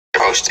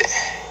post it.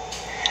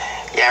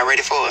 Y'all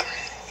ready for it?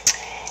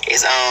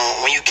 It's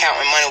when you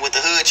counting money with the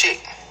hood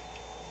chick.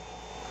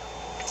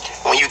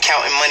 When you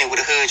counting money with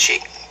a hood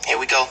chick. Here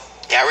we go.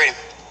 Y'all ready?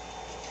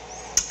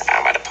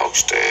 I'm about to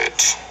post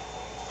it.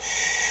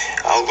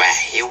 Alright,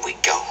 here we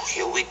go,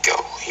 here we go,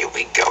 here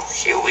we go,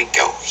 here we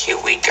go,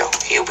 here we go,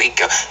 here we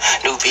go.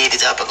 New beat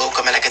is up, I go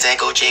coming like a tag,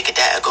 go check it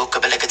out, I go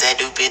coming like a tag,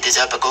 new beat is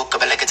up, I go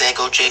coming like a tag,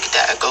 go check it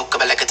out, I go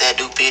coming like a tag,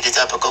 new beat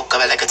is up, I go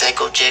coming like a tag,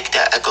 go check it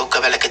out, I go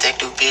coming like a tag,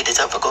 new beat is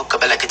up, I go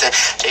coming like a tag,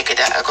 check it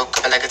out, I go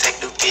coming like a tag,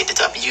 new beat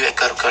is up, you ain't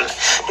got a color,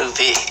 new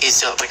beat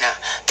is up right now,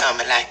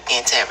 coming like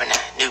in tag right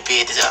now, new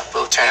beat is up,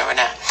 bro, turn it right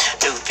now,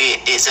 new beat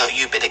is up,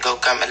 you better go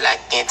coming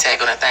like in tag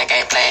on the thing,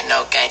 ain't playing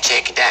no game,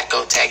 check it out,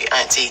 go tag it,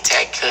 auntie,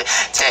 tag it,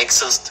 tag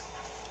sister,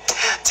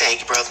 tag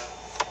your brother.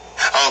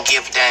 I don't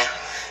give a damn.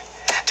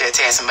 Just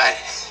tag somebody.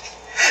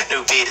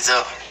 New beat is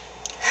up.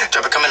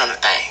 Drop a comment on the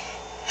thing.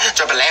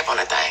 Drop a laugh on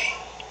the thing.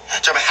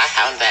 Drop a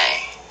high on the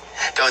thing.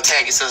 Go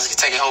tag your sister,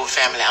 tag your whole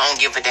family. I don't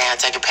give a damn.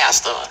 Tag your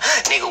pastor.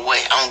 Nigga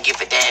wet. I don't give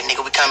a damn.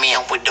 Nigga, we come in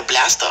with the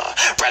blaster.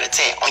 Right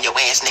attack on your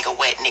ass. Nigga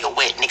wet, nigga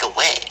wet, nigga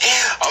wet.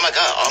 Oh my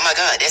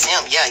god, that's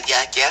him. Yeah.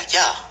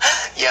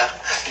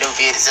 New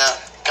beat is up.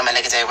 Coming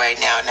like it's at right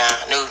now.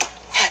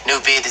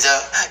 New beat is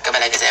up. Coming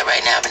like it's at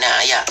right now, but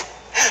now, yeah.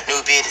 New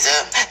beat is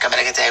up.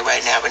 Coming like it's at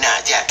right now, but now,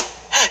 yeah.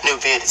 New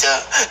beat is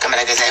up. Coming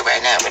like it's at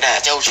right now, but now.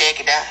 Go check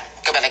it out.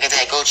 Coming like it's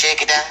at, go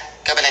check it out.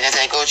 Coming like it's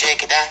at, go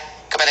check it out.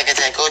 Coming like it's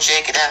at, go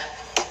check it out.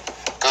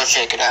 Go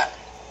check it out.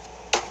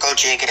 Go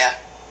check it out.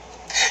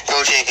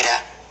 Go check it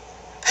out.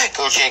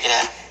 Go check it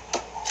out.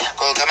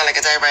 Go coming like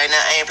it's at right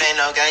now. I ain't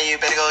playing no game. You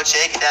better go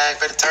check it out.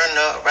 Better turn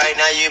up. Right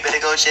now, you better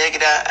go check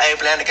it out. I ain't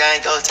playing the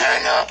game. Go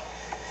turn up.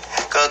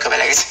 Go coming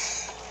like it's.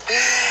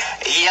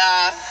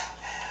 Yeah,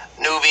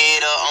 new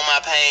video on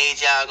my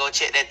page. Y'all go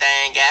check that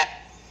thing out.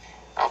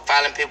 I'm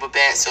following people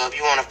back, so if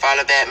you want to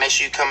follow back, make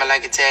sure you come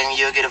like a tag and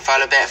you'll get a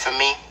follow back from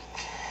me.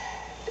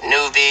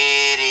 New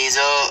videos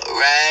up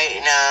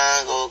right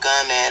now. Go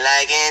comment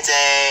like and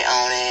tag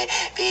on that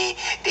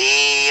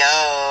video.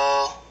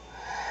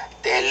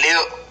 That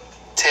lip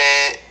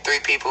tag 3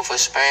 people for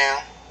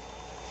spam.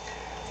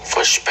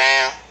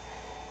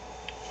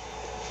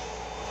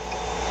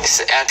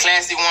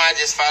 Classy one, I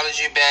just followed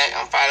you back.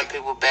 I'm following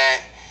people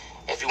back.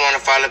 If you want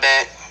to follow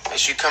back, make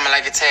sure you coming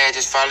like a tag.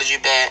 Just followed you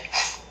back.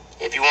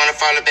 If you want to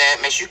follow back,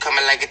 make sure you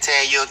coming like a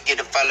tag. You'll get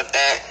a follow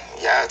back.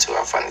 Y'all two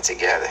are funny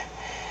together.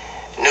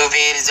 New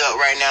vid is up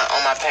right now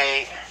on my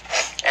page,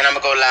 and I'm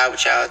gonna go live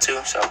with y'all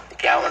too. So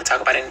if y'all want to talk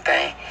about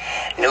anything,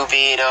 new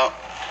vid up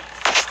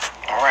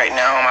right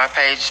now on my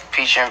page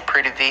featuring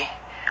Pretty V.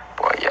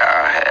 Boy,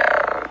 y'all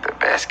have the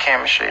best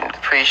chemistry.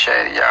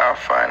 Appreciate it. Y'all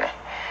funny.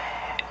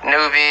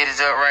 New vid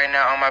is up right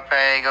now on my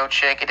page. Go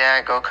check it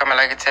out. Go coming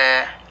like a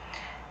tag.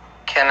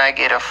 Can I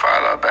get a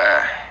follow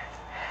back?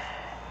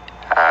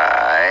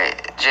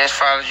 Alright, just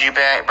followed you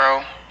back,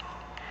 bro.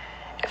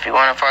 If you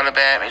want to follow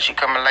back, make sure you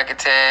coming like a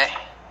tag.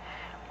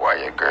 While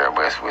your girl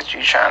was with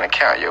you trying to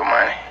count your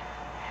money.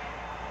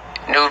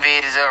 New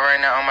vid is up right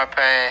now on my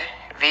page.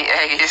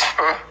 VA is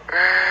for.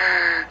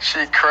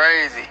 She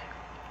crazy.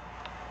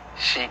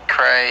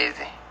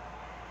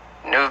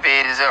 New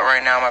vid is up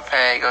right now on my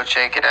page. Go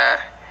check it out.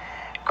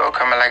 Go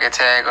coming like a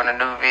tag on the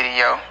new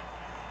video.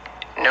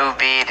 New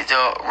vid is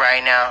up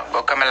right now.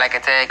 Go coming like a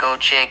tag. Go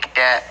check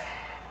that.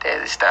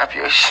 Stop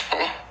your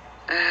shit.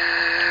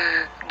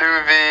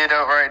 New vid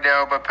up right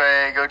now on my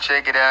page. Go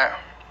check it out.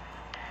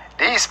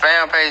 These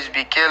spam pages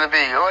be killing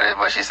me.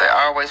 What she say?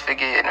 I always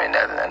forget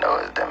nothing. I know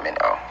it's them.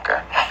 Oh,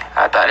 okay.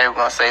 I thought they were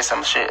gonna say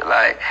some shit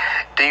like,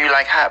 "Do you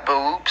like hot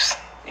boobs?"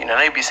 You know,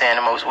 they be saying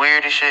the most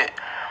weirdest shit.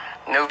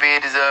 New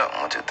vid is up.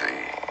 1, 2, 3.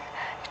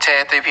 You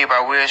tag 3 people.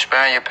 I will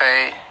spam your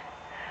page.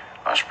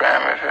 I'm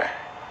spamming her.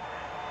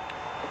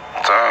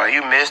 So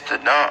you missed the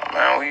dump,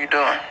 man. What you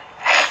doing?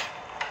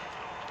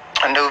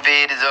 A new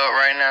vid is up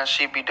right now.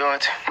 She be doing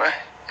too much.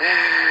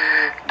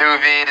 New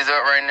vid is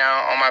up right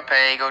now on my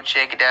page. Go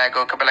check it out.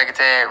 Go come like a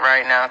tag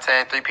right now.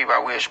 Tag 3 people. I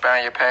will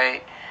spam your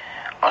page.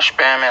 I'm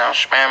spamming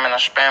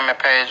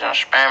page. I'm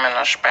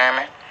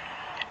spamming.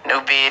 New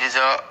vid is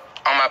up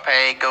on my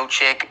page. Go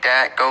check it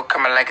out. Go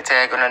come like a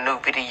tag on a new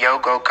video.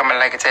 Go come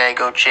like a tag.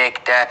 Go check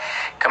it out.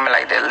 Coming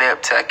like that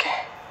lip tucking.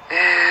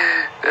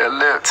 That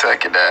lip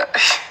tucking out.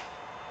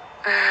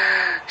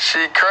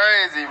 She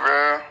crazy,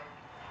 bro.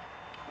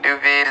 New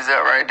vid is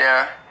up right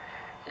now.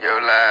 Yo,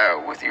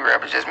 live with you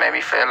rappers just made me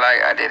feel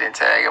like I didn't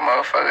tag a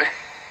motherfucker.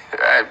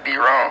 I'd be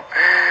wrong.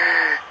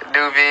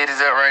 New vid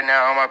is up right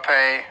now on my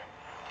page.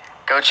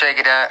 Go check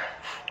it out.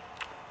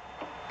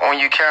 On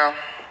you count.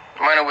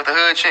 Money with the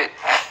hood chick.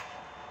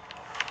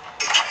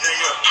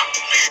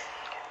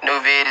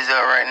 New vid is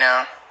up right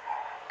now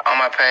on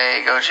my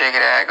page. Go check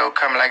it out. Go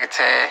come like a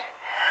tag.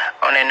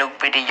 On that new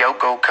video,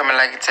 go coming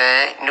like a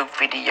tag. New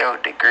video,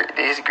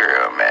 this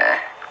girl, man.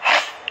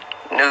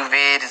 New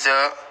vid is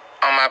up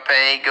on my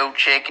page. Go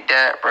check it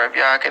out, bro. If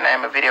y'all can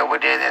name a video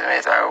with this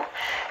man, so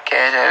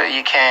cash out,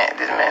 you can't.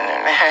 This man,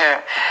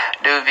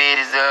 new vid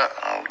is up.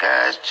 Oh,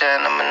 guys,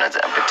 channel,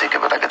 I'm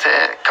particular like a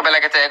tag. Coming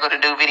like a tag, go to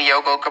new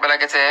video, go coming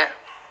like a tag.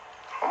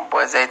 Oh, boy.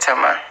 boy Zay tell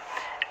me,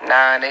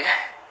 nah, nigga.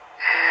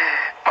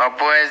 My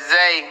boy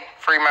Zay,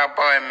 free my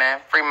boy,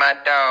 man. Free my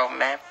dog,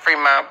 man. Free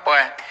my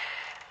boy.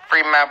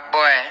 Free my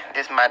boy.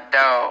 This my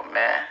dog,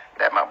 man.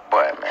 That my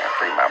boy, man.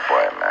 Free my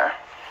boy, man.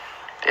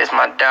 This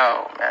my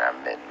dog, man. I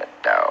miss my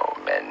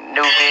dog, man.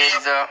 New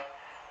vids up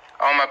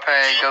on my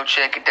page. Go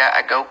check it out.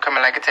 I go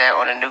coming like a tag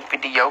on a new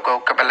video.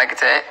 Go coming like a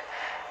tag.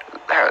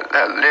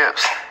 Her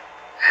lips.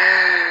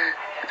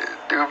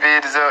 New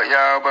vids up,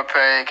 y'all. My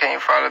page.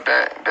 Can't follow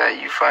back. Bet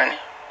you funny.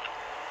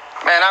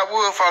 Man, I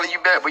would follow you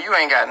back, but you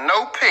ain't got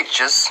no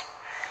pictures.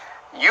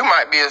 You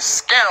might be a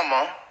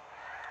scammer.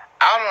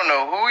 I don't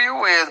know who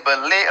you is, but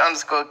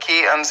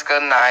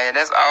lit_kid_Naya.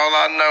 That's all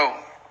I know.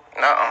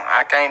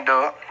 I can't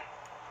do it.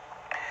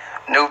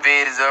 New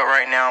vid is up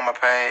right now on my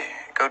page.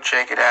 Go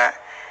check it out.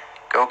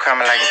 Go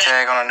comment like a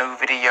tag on a new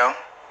video.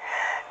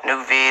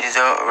 New vid is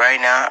up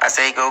right now. I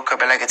say go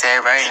comment like a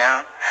tag right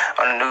now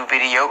on a new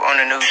video. On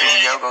a new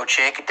video, go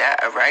check it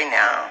out right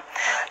now.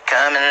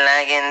 Comment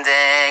like and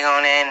tag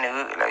on that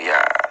new. Love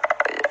y'all.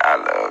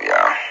 I love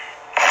y'all.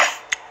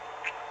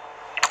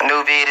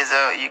 New vid is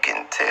up. You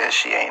can tell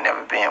she ain't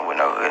never been with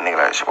no hood nigga.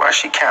 Like, why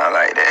she count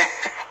like that?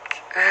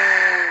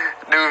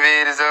 New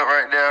vid is up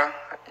right there.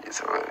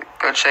 So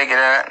go check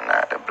it out.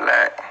 Not the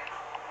black.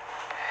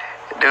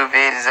 New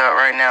vid is up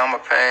right now on my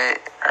page.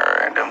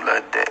 Her and them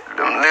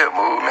lip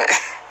movements.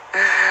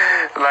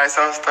 Like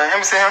some stuff. Let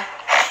me see him.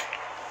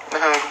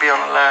 Let him be on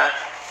the live.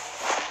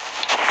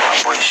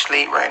 My boy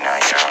sleep right now,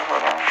 y'all.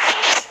 Hold on.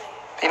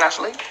 He not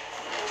sleep?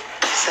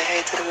 Say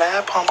hey to the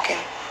live, pumpkin.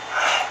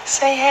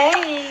 Say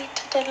hey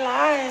to the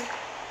live.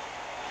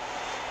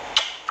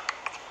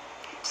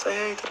 Say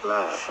hey to the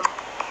live.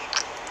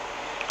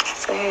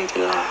 Say hey to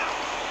the live.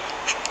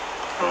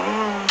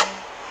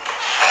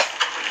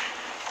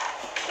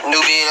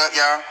 New vid up,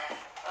 y'all.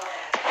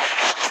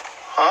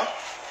 Huh?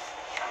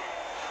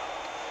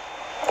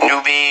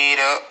 New vid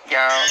up,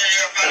 y'all.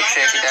 Go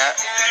check it out.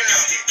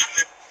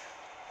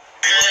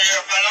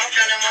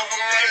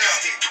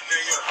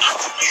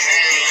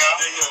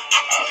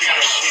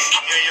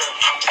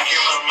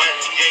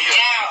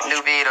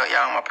 New vid up,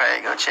 y'all, on my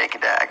page. Go check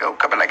it out. I go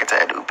cover like a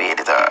tag. New vid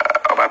is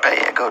on my page.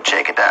 I go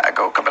check it out. I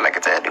go cover like a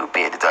tag. New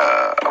vid is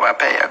on my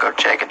page. I go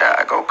check it out.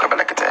 I go cover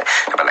like a tag.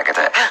 Cover like a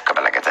tag.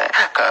 Cover like a tag.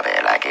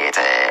 Cover like a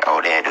tag.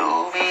 On that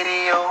new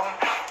video.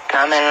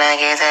 Coming like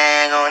a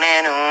tag on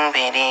that new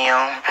video.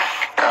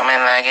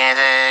 Coming like a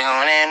tag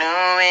on that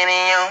new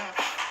video.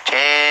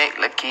 Check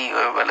Lucky,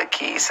 whatever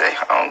Lucky say.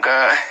 Oh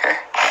God.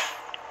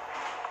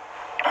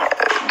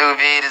 New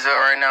vid is up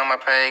right now on my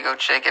page. Go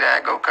check it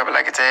out. Go cover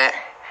like a tag.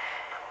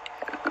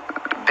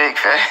 Big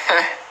fat.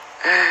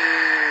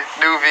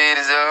 New vid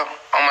is up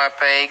on my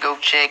page. Go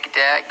check it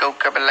out. Go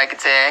cover like a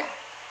tag.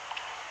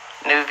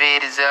 New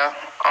vid is up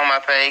on my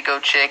page. Go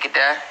check it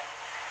out.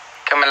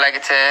 Coming like a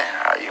tag.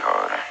 How you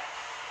holding?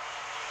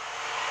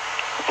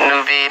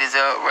 New vid is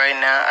up right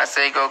now. I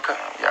say go come.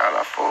 Y'all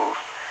are fools.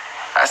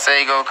 I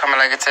say go coming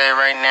like a tag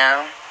right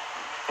now.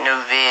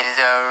 New vid is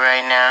up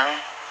right now.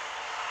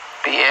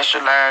 Be extra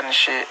loud and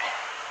shit.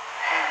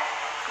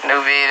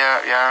 New vid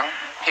up, y'all.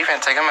 He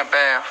finna take him a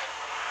bath.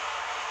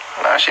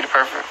 Nah, she the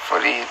perfect for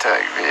the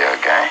type video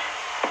game.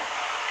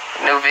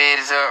 New vid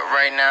is up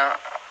right now.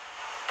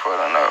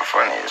 Pulling up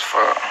funny as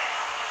fuck.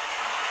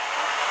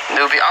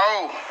 New vid.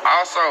 Oh,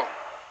 also,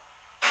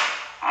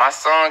 my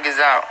song is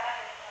out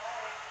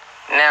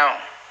now.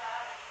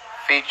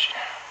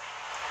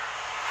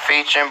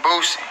 Featuring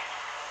Boosie.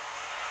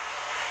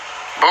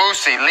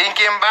 Boosie, link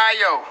in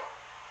bio.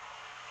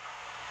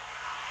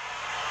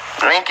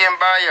 Link in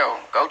bio.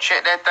 Go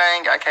check that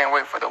thing. I can't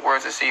wait for the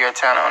words to see your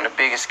talent on the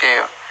biggest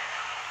scale.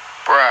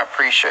 Bro, I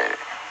appreciate it.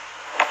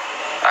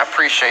 I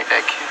appreciate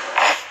that kid.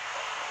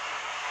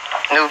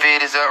 New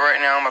vid is up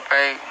right now on my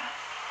page.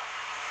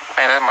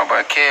 Man, that's my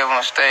boy Kev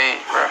on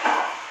stage, bro.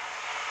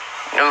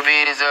 New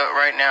vid is up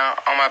right now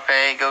on my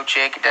page. Go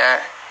check it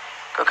out.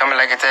 Go comment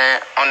like a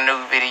tag on the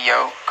new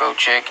video. Go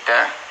check it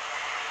out.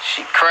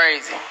 She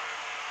crazy.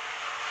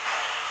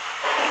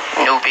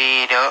 New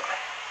vid up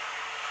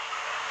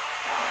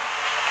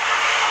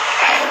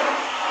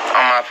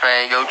on my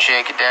page. Go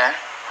check it out.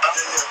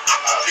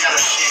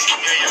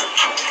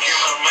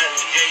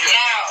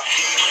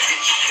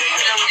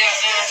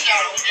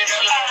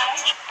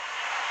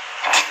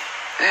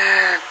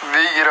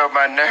 Big get up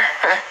my nerve.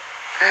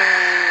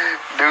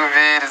 New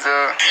vid is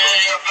up.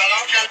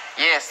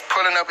 Yes,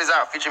 Pulling Up is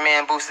out. Feature me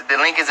and Boosie. The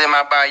link is in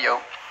my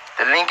bio.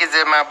 The link is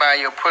in my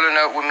bio. Pulling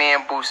Up with me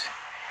and Boosie.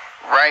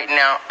 Right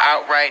now.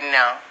 Out right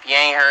now. If you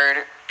ain't heard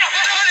it.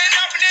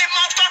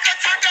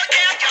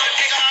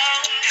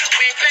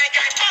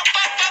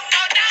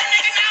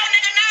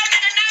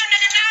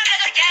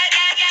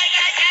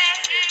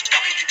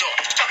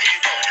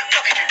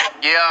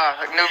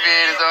 Yeah, new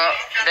vid is up.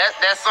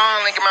 That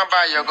song link in my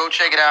bio. Go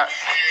check it out.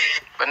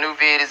 But new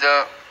vid is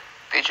up.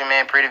 Feature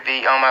man Pretty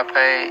V on my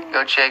page.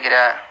 Go check it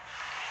out.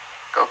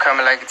 Go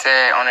comment like a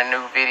tag on a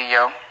new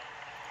video.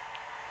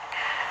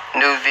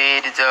 New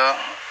vid is up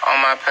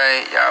on my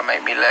page. Y'all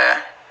make me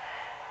laugh.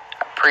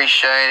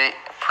 Appreciate it.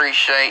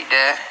 Appreciate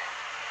that.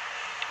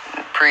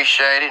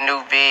 Appreciate it.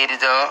 New vid is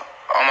up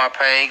on my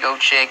page. Go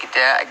check it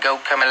out. Go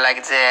coming like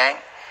a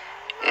tag.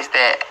 It's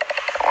that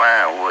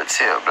Winewood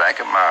Tip Black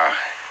and Mild.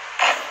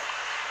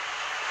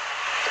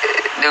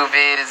 New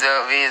vid is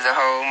up. V is a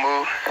whole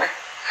move.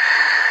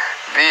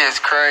 V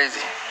is crazy.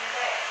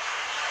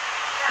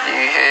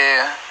 You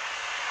hear?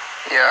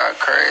 Y'all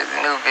crazy.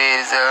 New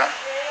vid is up.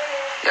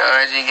 Y'all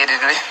heard you get it.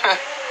 Y'all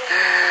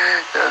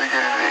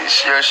get it.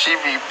 Yo, she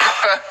be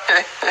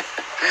bugging.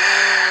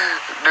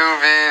 New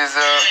vid is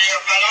up.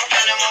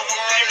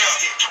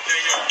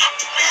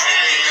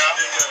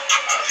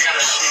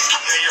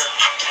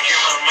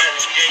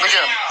 Look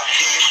at him.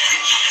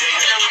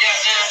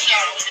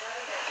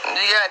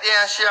 You got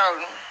down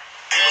shouting.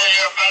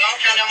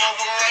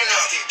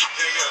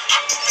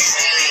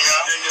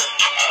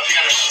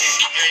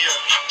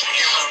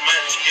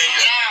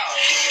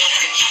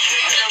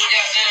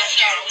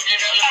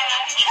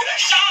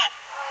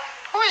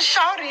 Who is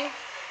shouting?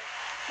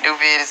 New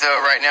vid is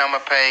up right now on my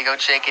page. Go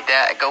check it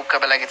out. Go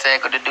cover like a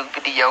tag on the Duke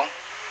video.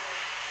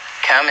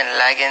 Coming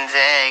like a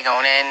tag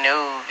on that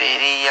new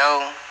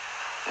video.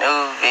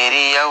 New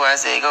video. I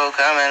say go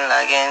coming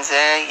like a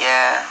tag,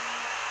 yeah.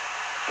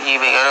 You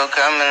be go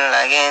coming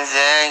like a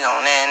tag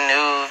on that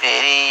new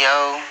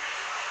video.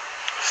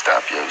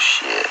 Stop your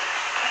shit.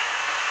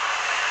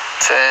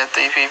 Tell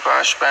 3 people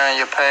I'm spamming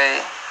your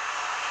page.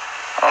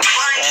 I'm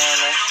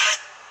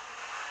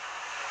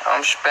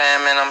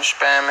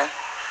spamming.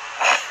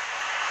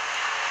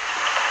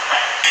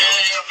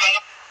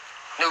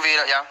 New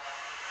video, y'all.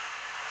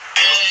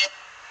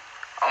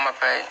 On my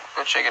page.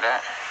 Go check it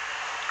out.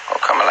 Go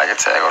coming like a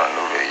tag on a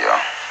new video.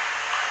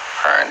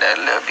 Her and that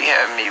lil' be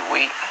having me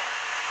weak.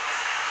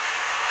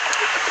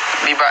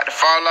 Be about to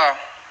fall off.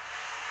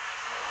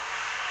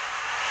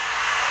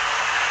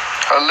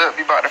 Her lip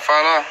be about to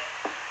fall off.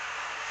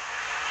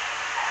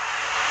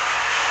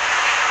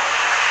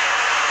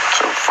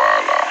 To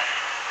fall off.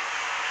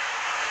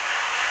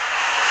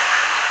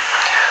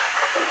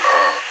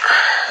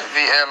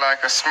 VL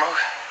like a smoke.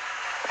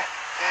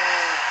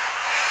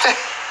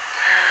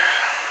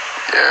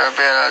 Yeah,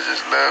 man, I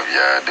just love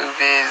y'all. Do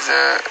vids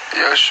up.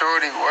 Yo,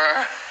 shorty,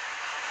 why?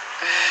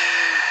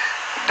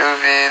 Do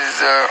vids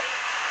up.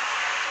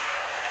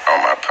 On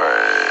my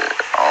page.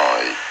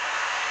 On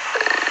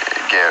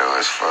Gary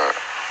as fuck.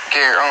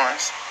 Gary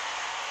Owens.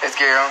 It's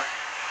Gary Owens.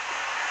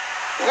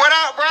 What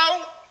up,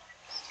 bro?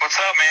 What's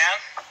up, man?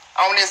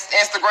 On this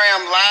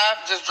Instagram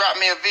live, just dropped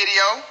me a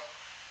video.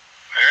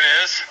 There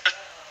it is.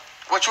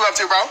 What you up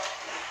to, bro?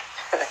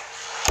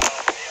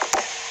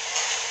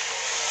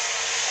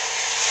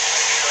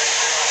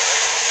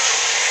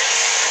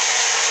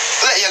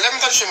 Yeah,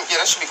 11:30 should be, yeah,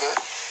 that should be good.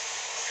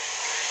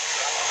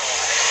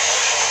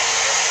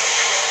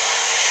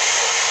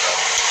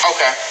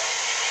 Okay.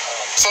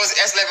 So it's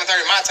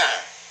 11:30 my time.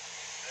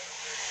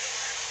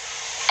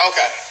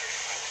 Okay.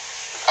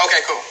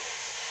 Okay, cool.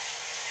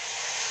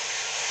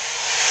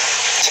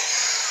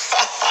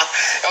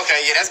 Okay,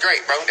 yeah, that's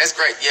great, bro. That's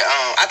great. Yeah,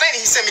 I think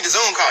he sent me the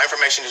Zoom call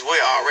information as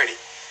well already.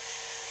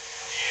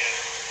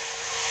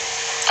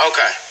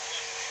 Okay.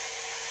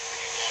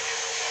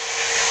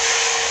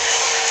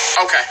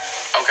 Okay.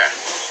 Okay.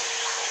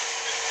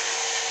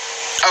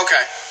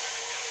 Okay.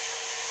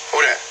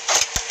 Who that?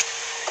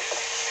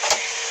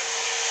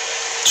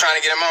 Trying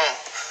to get him on.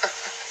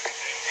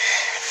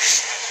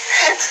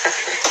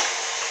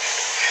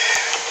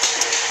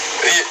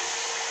 Yeah.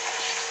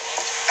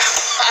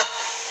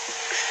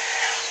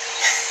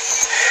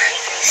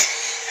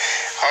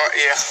 Oh,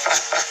 yeah.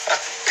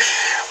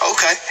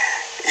 Okay.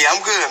 Yeah,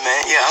 I'm good,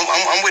 man. Yeah,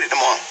 I'm with it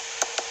tomorrow.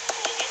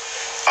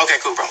 Okay,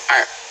 cool, bro. All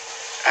right.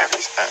 All right,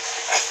 peace. All right.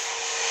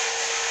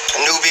 A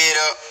new vid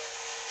up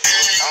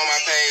on my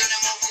page.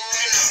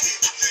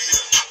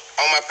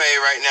 On my page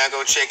right now.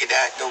 Go check it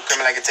out. Go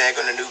coming like a tag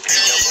on the new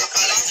video. Go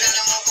coming like a tag.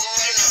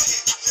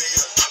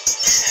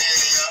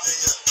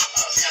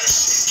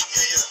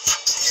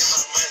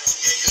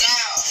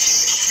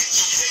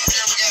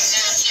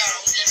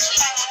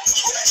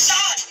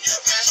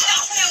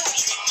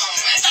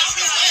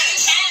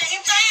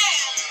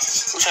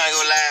 Who's trying to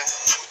go live?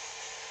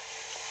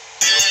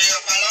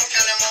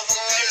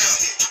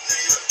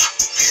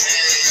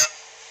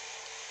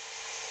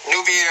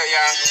 New video,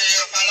 y'all.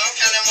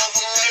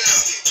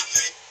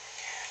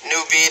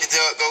 New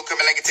video up. Go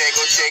coming like a tag.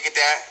 Go check it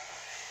out.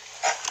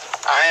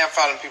 I am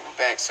following people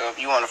back, so if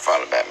you want to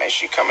follow back, make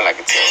sure you coming like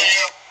a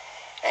tag.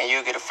 And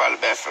you'll get a follow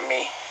back from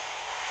me.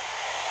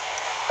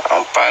 I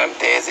don't find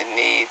there's a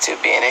need to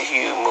be in a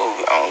huge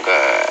movie on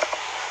God.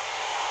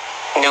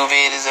 New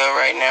vid is up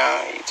right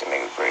now. You to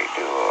make a great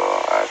duo.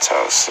 I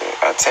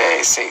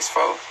tag 6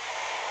 folks.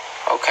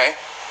 Okay.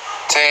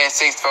 Tag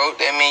 6 folks.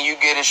 That means you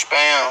get a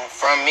spam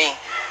from me.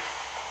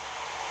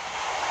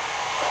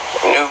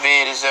 New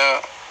vid is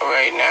up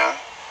right now.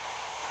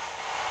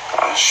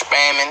 I'm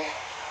spamming.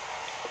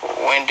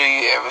 When do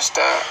you ever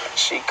stop?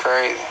 She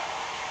crazy.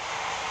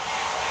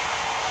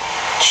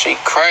 She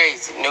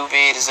crazy. New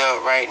vid is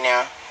up right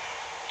now.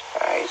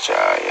 Alright,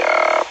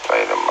 y'all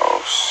play the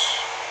most.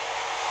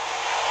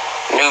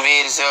 New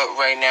vid is up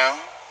right now.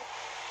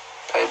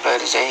 Pay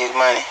Buddy J his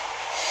money.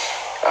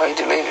 Oh, he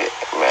deleted it.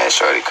 Man,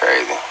 shorty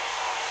crazy.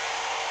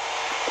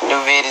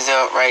 New vid is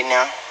up right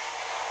now.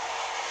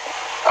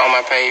 On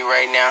my page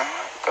right now.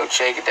 Go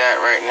check it out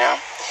right now.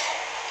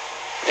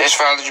 Just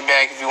followed you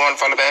back. If you want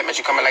to follow back, make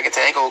sure you come out like a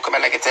tag or come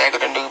out like a tag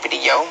of the new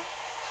video.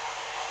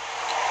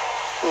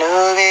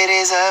 New vid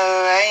is up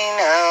right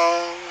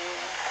now.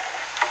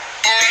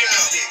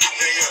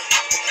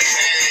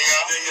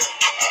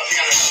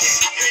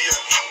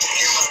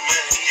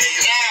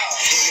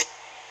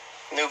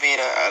 New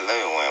video, I love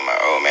it when my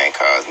old man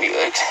calls me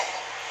ugly.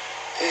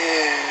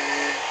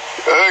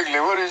 Ugly,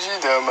 what is she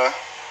talking about?